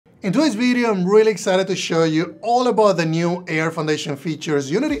In today's video, I'm really excited to show you all about the new AR Foundation features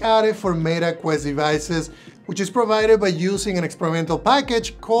Unity added for Meta Quest devices, which is provided by using an experimental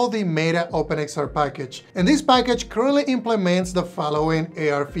package called the Meta OpenXR package. And this package currently implements the following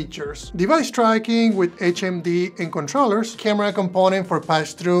AR features: device tracking with HMD and controllers, camera component for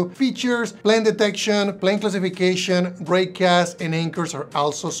pass-through features, plane detection, plane classification, raycasts, and anchors are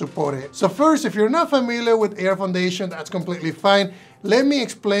also supported. So first, if you're not familiar with AR Foundation, that's completely fine. Let me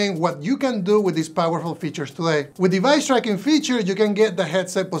explain what you can do with these powerful features today. With device tracking feature, you can get the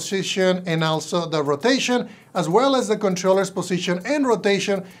headset position and also the rotation, as well as the controller's position and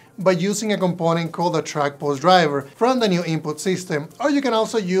rotation by using a component called the track post driver from the new input system. Or you can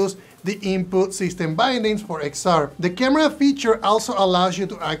also use the input system bindings for XR. The camera feature also allows you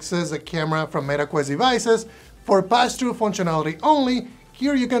to access the camera from Meta Quest devices for pass-through functionality only.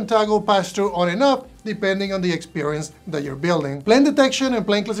 Here you can toggle pass-through on and off depending on the experience that you're building. Plane detection and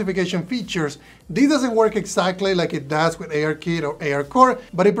plane classification features. This doesn't work exactly like it does with ARKit or ARCore,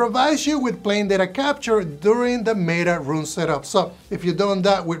 but it provides you with plane data capture during the Meta room setup. So if you've done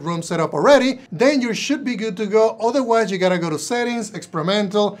that with room setup already, then you should be good to go. Otherwise, you gotta go to Settings,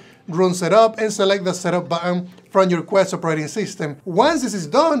 Experimental, Room Setup, and select the Setup button from your Quest operating system. Once this is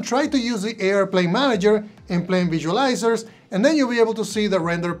done, try to use the AR Plane Manager and Plane Visualizers, and then you'll be able to see the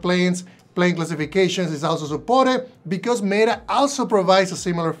render planes. Plane classifications is also supported because Meta also provides a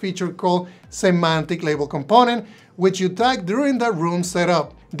similar feature called Semantic Label Component, which you tag during the room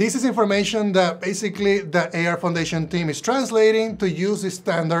setup. This is information that basically the AR Foundation team is translating to use the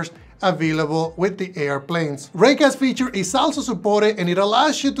standards available with the AR planes. Raycast feature is also supported, and it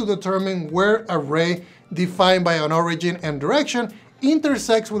allows you to determine where a ray defined by an origin and direction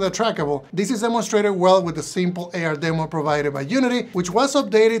intersects with a trackable. This is demonstrated well with the simple AR demo provided by Unity, which was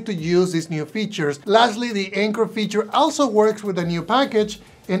updated to use these new features. Lastly, the anchor feature also works with the new package,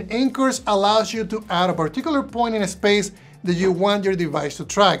 and anchors allows you to add a particular point in a space that you want your device to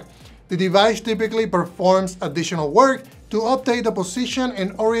track. The device typically performs additional work to update the position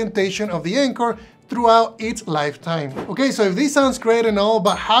and orientation of the anchor throughout its lifetime. Okay, so if this sounds great and all,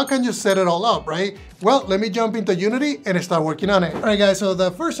 but how can you set it all up, right? Well, let me jump into Unity and start working on it. All right, guys, so the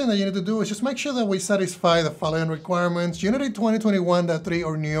first thing that you need to do is just make sure that we satisfy the following requirements. Unity 2021.3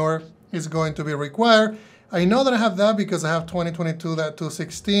 or newer is going to be required. I know that I have that because I have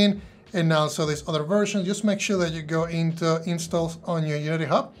 2022.216 and also this other version. Just make sure that you go into installs on your Unity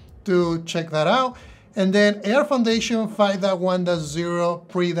Hub to check that out. And then AR Foundation 5.1.0,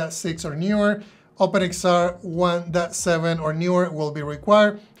 pre.6 or newer, OpenXR 1.7 or newer will be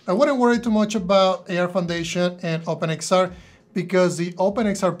required. I wouldn't worry too much about AR Foundation and OpenXR because the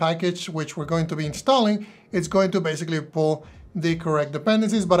OpenXR package, which we're going to be installing, it's going to basically pull the correct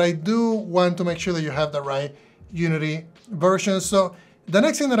dependencies, but I do want to make sure that you have the right Unity version. So the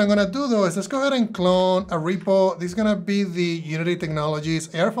next thing that I'm gonna do though is let's go ahead and clone a repo. This is gonna be the Unity Technologies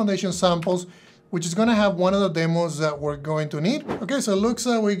AR Foundation samples, which is gonna have one of the demos that we're going to need. Okay, so it looks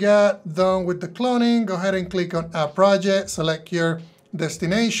like we got done with the cloning. Go ahead and click on Add Project, select your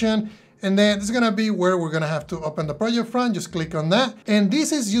destination, and then this is gonna be where we're gonna have to open the project from. Just click on that. And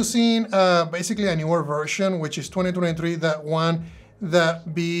this is using basically a newer version, which is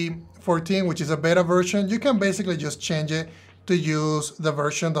 2023.1.b14, which is a beta version. You can basically just change it to use the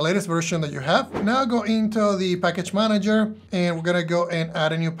version, the latest version that you have. Now go into the package manager and we're gonna go and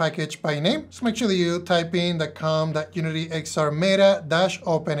add a new package by name. Just make sure that you type in the com.unityxr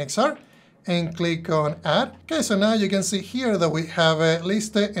meta-openxr and click on add. Okay, so now you can see here that we have it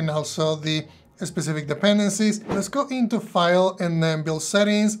listed and also the specific dependencies. Let's go into file and then build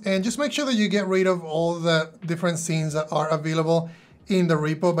settings and just make sure that you get rid of all the different scenes that are available in the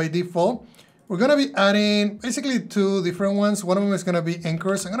repo by default. We're gonna be adding basically two different ones. One of them is gonna be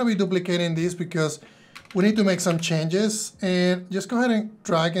anchors. I'm gonna be duplicating this because we need to make some changes, and just go ahead and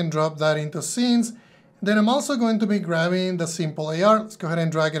drag and drop that into scenes. Then I'm also going to be grabbing the simple AR. Let's go ahead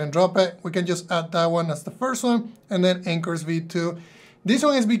and drag it and drop it. We can just add that one as the first one, and then anchors v2. This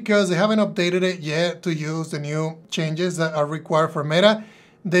one is because they haven't updated it yet to use the new changes that are required for Meta.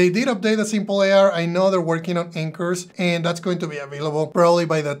 They did update the simple AR. I know they're working on anchors, and that's going to be available probably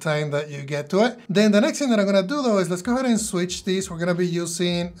by the time that you get to it. Then the next thing that I'm gonna do though is let's go ahead and switch this. We're gonna be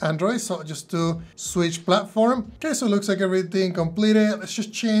using Android, so just to switch platform. Okay, so it looks like everything completed. Let's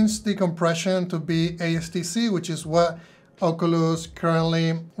just change the compression to be ASTC, which is what Oculus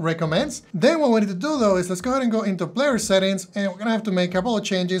currently recommends. Then what we need to do though is let's go ahead and go into player settings, and we're gonna have to make a couple of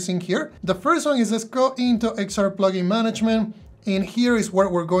changes in here. The first one is let's go into XR plugin management. And here is where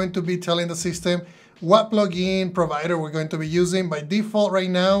we're going to be telling the system what plugin provider we're going to be using. By default right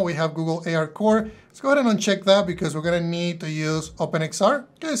now, we have Google AR Core. Let's go ahead and uncheck that because we're gonna need to use OpenXR.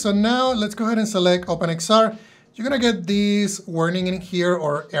 Okay, so now let's go ahead and select OpenXR. You're gonna get this warning in here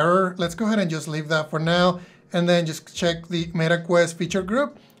or error. Let's go ahead and just leave that for now. And then just check the MetaQuest feature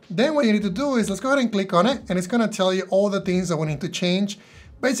group. Then what you need to do is let's go ahead and click on it, and it's gonna tell you all the things that we need to change.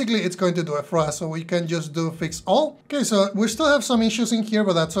 Basically, it's going to do it for us, so we can just do fix all. Okay, so we still have some issues in here,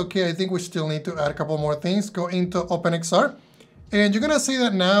 but that's okay. I think we still need to add a couple more things. Go into OpenXR, and you're gonna see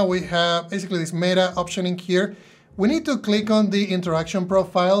that now we have basically this meta option in here. We need to click on the interaction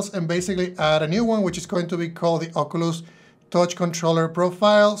profiles and basically add a new one, which is going to be called the Oculus Touch Controller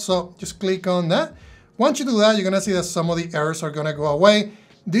Profile. So just click on that. Once you do that, you're gonna see that some of the errors are gonna go away.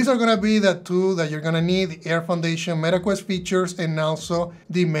 These are gonna be the two that you're gonna need, the Air Foundation MetaQuest features and also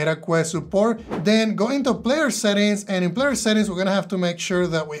the MetaQuest support. Then go into player settings, and in player settings, we're gonna have to make sure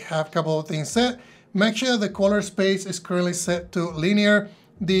that we have a couple of things set. Make sure the color space is currently set to linear.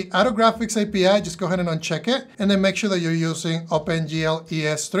 The Auto Graphics API, just go ahead and uncheck it, and then make sure that you're using OpenGL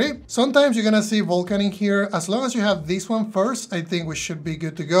ES3. Sometimes you're gonna see Vulkan in here. As long as you have this one first, I think we should be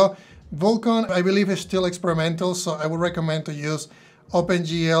good to go. Vulkan, I believe, is still experimental, so I would recommend to use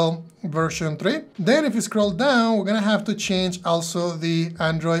OpenGL version 3. Then if you scroll down, we're gonna have to change also the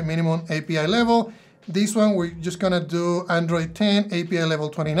Android minimum API level. This one, we're just gonna do Android 10 API level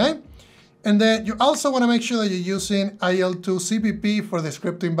 29. And then you also wanna make sure that you're using IL2 CPP for the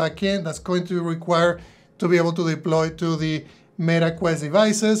scripting backend. That's going to be required to be able to deploy to the MetaQuest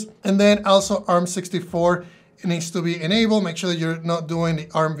devices. And then also ARM64 needs to be enabled. Make sure that you're not doing the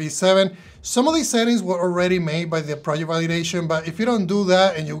ARM v7. Some of these settings were already made by the project validation, but if you don't do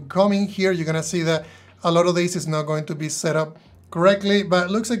that and you come in here, you're gonna see that a lot of this is not going to be set up correctly, but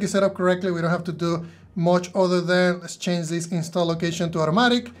it looks like it's set up correctly. We don't have to do much other than let's change this install location to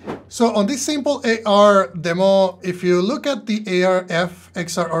automatic. So on this simple AR demo, if you look at the ARF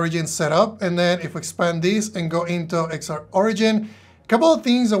XR Origin setup, and then if we expand this and go into XR Origin, couple of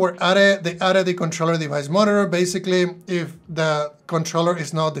things that were added. They added the controller device monitor. Basically, if the controller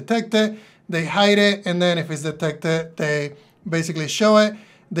is not detected, they hide it, and then if it's detected, they basically show it.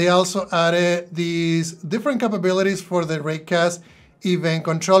 They also added these different capabilities for the Raycast event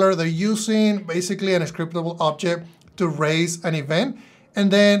controller. They're using basically an scriptable object to raise an event,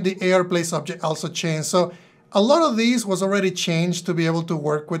 and then the AR place object also changed. So a lot of these was already changed to be able to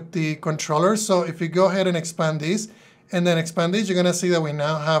work with the controller. So if you go ahead and expand this, and then expand it, you're gonna see that we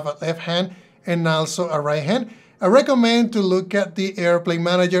now have a left hand and also a right hand. I recommend to look at the Airplane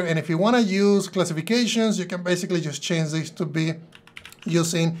Manager, and if you wanna use classifications, you can basically just change this to be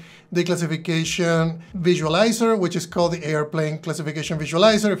using the classification visualizer, which is called the Airplane Classification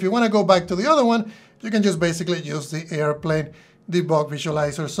Visualizer. If you wanna go back to the other one, you can just basically use the Airplane Debug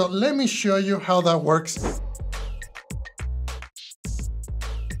Visualizer. So let me show you how that works.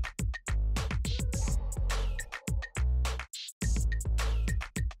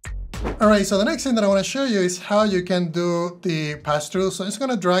 All right, so the next thing that I want to show you is how you can do the pass-through. So I'm just going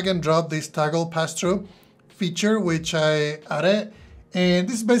to drag and drop this toggle pass-through feature, which I added. And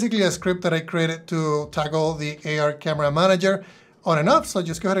this is basically a script that I created to toggle the AR camera manager on and off. So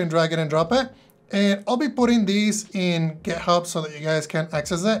just go ahead and drag it and drop it. And I'll be putting these in GitHub so that you guys can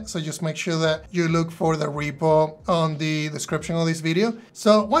access it. So just make sure that you look for the repo on the description of this video.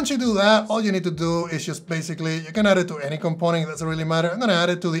 So once you do that, all you need to do is just basically, you can add it to any component, it doesn't really matter. I'm gonna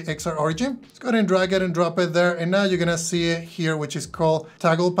add it to the XR Origin. Let's go ahead and drag it and drop it there. And now you're gonna see it here, which is called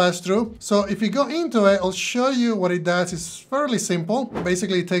toggle pass-through. So if you go into it, I'll show you what it does. It's fairly simple.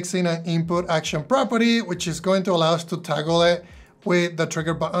 Basically, it takes in an input action property, which is going to allow us to toggle it with the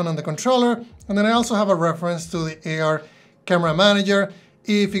trigger button on the controller. And then I also have a reference to the AR camera manager.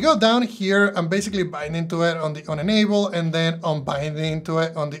 If you go down here, I'm basically binding to it on the unenable and then unbinding to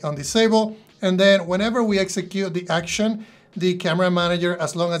it on the undisable. And then whenever we execute the action, the camera manager,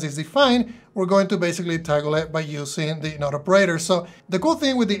 as long as it's defined, we're going to basically toggle it by using the not operator. So the cool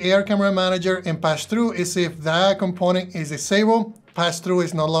thing with the AR camera manager and pass-through is if that component is disabled, pass-through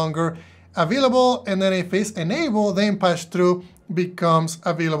is no longer available. And then if it's enabled, then pass-through becomes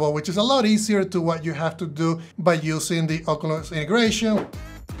available, which is a lot easier to what you have to do by using the Oculus integration.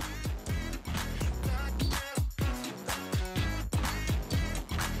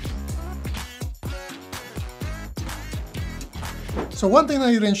 So one thing that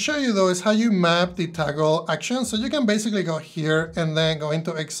I didn't show you though is how you map the toggle action. So you can basically go here and then go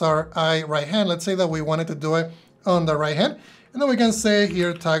into XRI right hand. Let's say that we wanted to do it on the right hand. And then we can say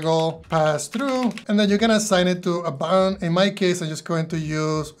here toggle pass through, and then you can assign it to a button. In my case, I'm just going to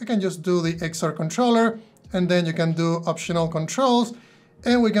use, we can just do the XR controller, and then you can do optional controls.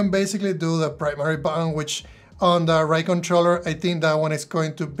 And we can basically do the primary button, which on the right controller, I think that one is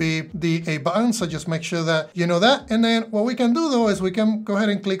going to be the A button. So just make sure that you know that. And then what we can do though is we can go ahead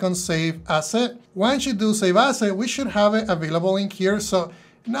and click on Save Asset. Once you do Save Asset, we should have it available in here. So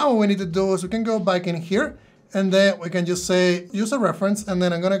now what we need to do is we can go back in here and then we can just say, use a reference. And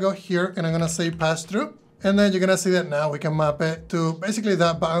then I'm gonna go here and I'm gonna say Passthrough. And then you're gonna see that now we can map it to basically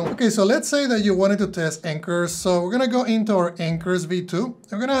that button. Okay, so let's say that you wanted to test anchors. So we're gonna go into our anchors v2.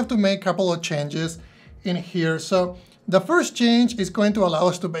 We're gonna have to make a couple of changes in here. So the first change is going to allow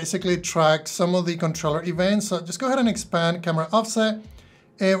us to basically track some of the controller events. So just go ahead and expand camera offset.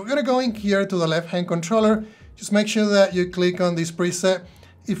 And we're gonna go in here to the left-hand controller. Just make sure that you click on this preset.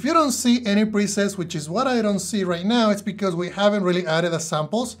 If you don't see any presets, which is what I don't see right now, it's because we haven't really added the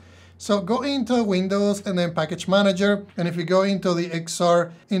samples. So go into Windows and then Package Manager. And if you go into the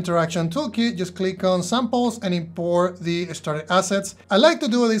XR Interaction Toolkit, just click on Samples and import the started assets. I like to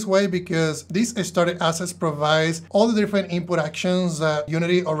do it this way because these started assets provides all the different input actions that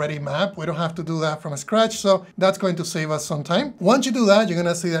Unity already mapped. We don't have to do that from scratch. So that's going to save us some time. Once you do that, you're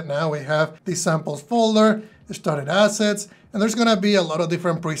gonna see that now we have the samples folder, the started assets, and there's gonna be a lot of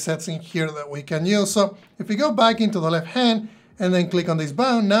different presets in here that we can use. So if we go back into the left hand, and then click on this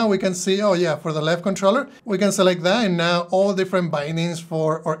button, now we can see, oh yeah, for the left controller, we can select that, and now all different bindings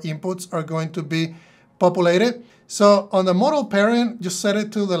for our inputs are going to be populated. So on the model parent, just set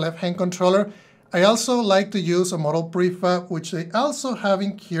it to the left-hand controller. I also like to use a model prefab, which they also have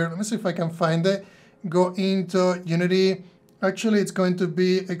in here. Let me see if I can find it. Go into Unity. Actually, it's going to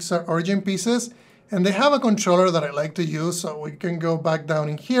be XR Origin Pieces, and they have a controller that I like to use, so we can go back down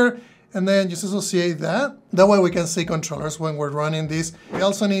in here, and then just associate that. That way we can see controllers when we're running this. We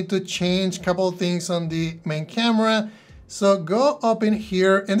also need to change a couple of things on the main camera. So go up in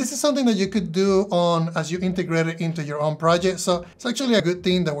here, and this is something that you could do as you integrate it into your own project. So it's actually a good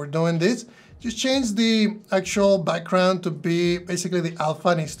thing that we're doing this. Just change the actual background to be, basically the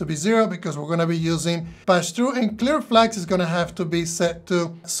alpha needs to be 0 because we're gonna be using pass-through, and clear flags is gonna have to be set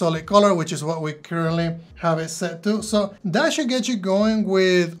to solid color, which is what we currently have it set to. So that should get you going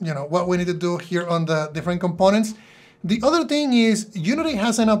with, what we need to do here on the different components. The other thing is Unity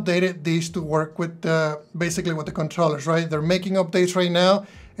hasn't updated these to work with basically with the controllers, right? They're making updates right now.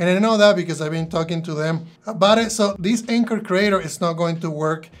 And I know that because I've been talking to them about it. So this anchor creator is not going to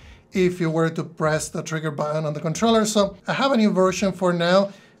work if you were to press the trigger button on the controller. So I have a new version for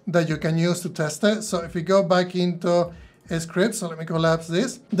now that you can use to test it. So if you go back into a script, so let me collapse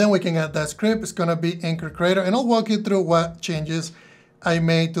this, then we can add that script. It's gonna be anchor creator, and I'll walk you through what changes I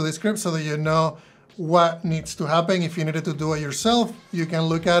made to the script so that you know what needs to happen. If you needed to do it yourself, you can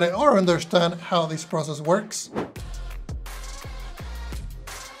look at it or understand how this process works.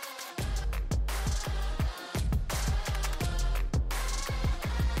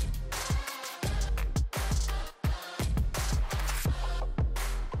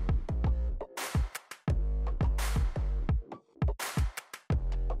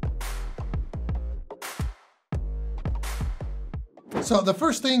 So the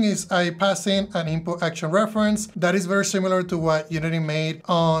first thing is I pass in an input action reference. That is very similar to what Unity made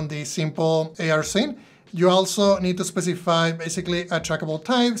on the simple AR scene. You also need to specify basically a trackable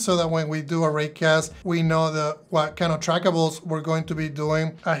type so that when we do a raycast, we know what kind of trackables we're going to be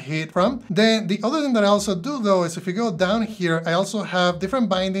doing a hit from. Then the other thing that I also do though is if you go down here, I also have different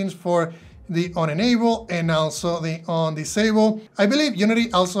bindings for the on-enable and also the on-disable. I believe Unity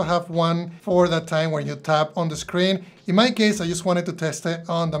also have one for that time where you tap on the screen. In my case, I just wanted to test it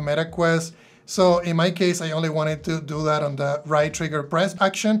on the Meta Quest. So in my case, I only wanted to do that on the right trigger press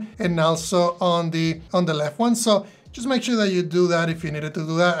action and also on the left one. So just make sure that you do that if you needed to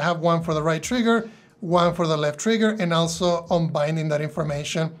do that. I have one for the right trigger, one for the left trigger, and also on binding that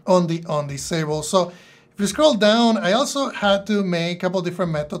information on the on-disable. So if you scroll down, I also had to make a couple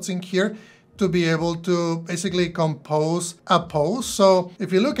different methods in here to be able to basically compose a pose. So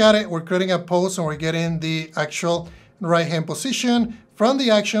if you look at it, we're creating a pose and we're getting the actual right-hand position from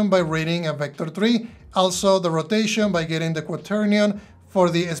the action by reading a vector 3. Also the rotation by getting the quaternion for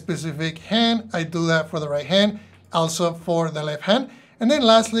the specific hand. I do that for the right hand, also for the left hand. And then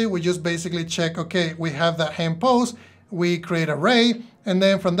lastly, we just basically check, okay, we have that hand pose, we create a ray, and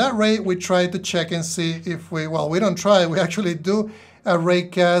then from that ray, we try to check and see if we don't try, we actually do a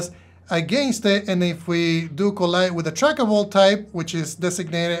raycast against it, and if we do collide with the trackable type, which is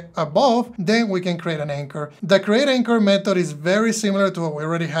designated above, then we can create an anchor. The create anchor method is very similar to what we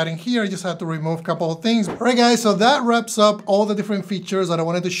already had in here. I just had to remove a couple of things. All right, guys, so that wraps up all the different features that I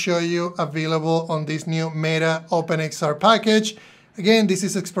wanted to show you available on this new Meta OpenXR package. Again, this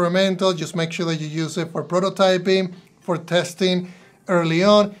is experimental. Just make sure that you use it for prototyping, for testing, early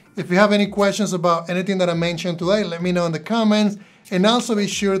on. If you have any questions about anything that I mentioned today, let me know in the comments. And also be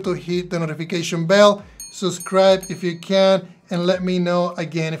sure to hit the notification bell, subscribe if you can, and let me know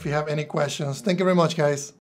again if you have any questions. Thank you very much, guys.